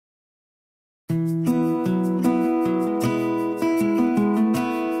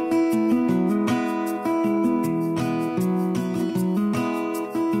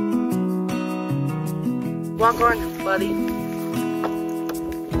Walk on, buddy.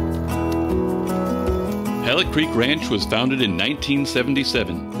 Halleck Creek Ranch was founded in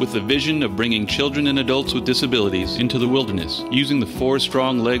 1977 with the vision of bringing children and adults with disabilities into the wilderness using the 4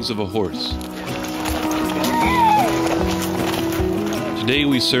 strong legs of a horse. Today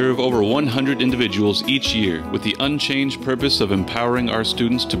we serve over 100 individuals each year with the unchanged purpose of empowering our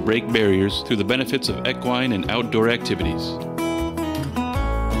students to break barriers through the benefits of equine and outdoor activities.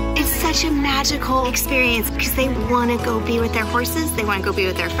 It's such a magical experience because they want to go be with their horses, they want to go be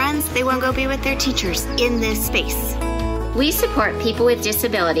with their friends, they want to go be with their teachers in this space. We support people with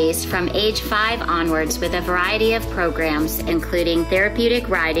disabilities from age 5 onwards with a variety of programs, including therapeutic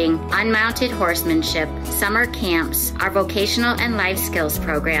riding, unmounted horsemanship, summer camps, our vocational and life skills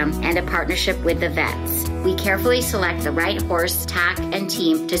program, and a partnership with the vets. We carefully select the right horse, tack, and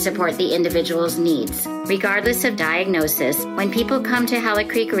team to support the individual's needs. Regardless of diagnosis, when people come to Halleck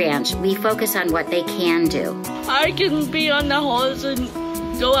Creek Ranch, we focus on what they can do. I can be on the horse and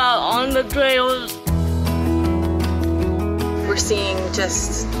go out on the trails. We're seeing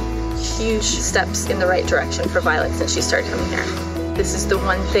just huge steps in the right direction for Violet since she started coming here. This is the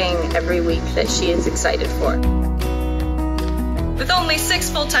one thing every week that she is excited for. With only 6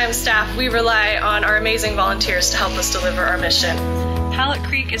 full-time staff, we rely on our amazing volunteers to help us deliver our mission. Halleck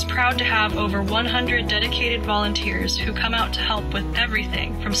Creek is proud to have over 100 dedicated volunteers who come out to help with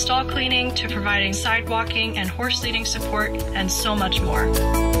everything from stall cleaning to providing sidewalking and horse leading support and so much more.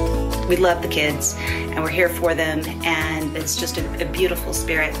 We love the kids and we're here for them, and it's just a beautiful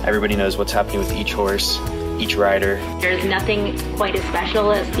spirit. Everybody knows what's happening with each horse, each rider. There's nothing quite as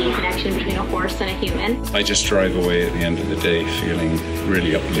special as the connection between a horse and a human. I just drive away at the end of the day feeling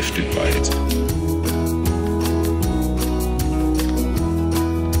really uplifted by it.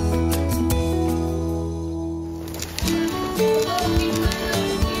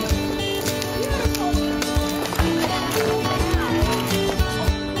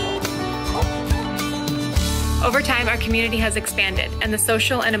 Over time, our community has expanded, and the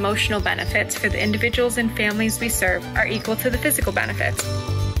social and emotional benefits for the individuals and families we serve are equal to the physical benefits.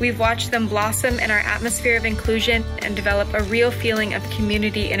 We've watched them blossom in our atmosphere of inclusion and develop a real feeling of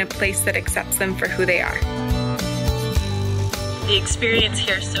community in a place that accepts them for who they are. The experience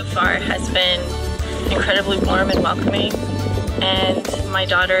here so far has been incredibly warm and welcoming, and my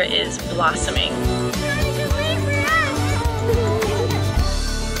daughter is blossoming.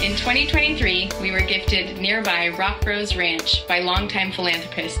 In 2023, we were gifted nearby Rock Rose Ranch by longtime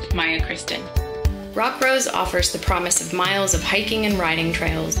philanthropist Maya Kristen. Rock Rose offers the promise of miles of hiking and riding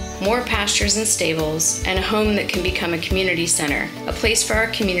trails, more pastures and stables, and a home that can become a community center, a place for our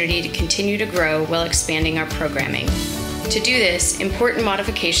community to continue to grow while expanding our programming. To do this, important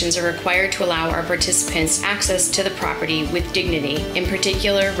modifications are required to allow our participants access to the property with dignity, in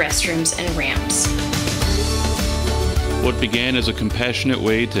particular restrooms and ramps. What began as a compassionate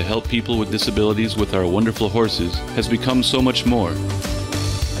way to help people with disabilities with our wonderful horses has become so much more.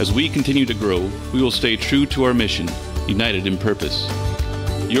 As we continue to grow, we will stay true to our mission, united in purpose.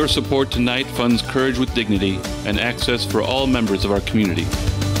 Your support tonight funds Courage with Dignity and access for all members of our community.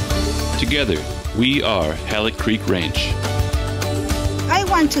 Together, we are Halleck Creek Ranch. I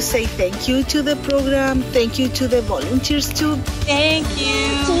want to say thank you to the program, thank you to the volunteers too. Thank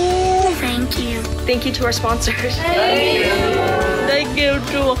you. Thank you. Thank you to our sponsors. Thank you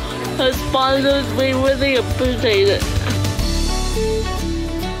to our sponsors. We really appreciate it.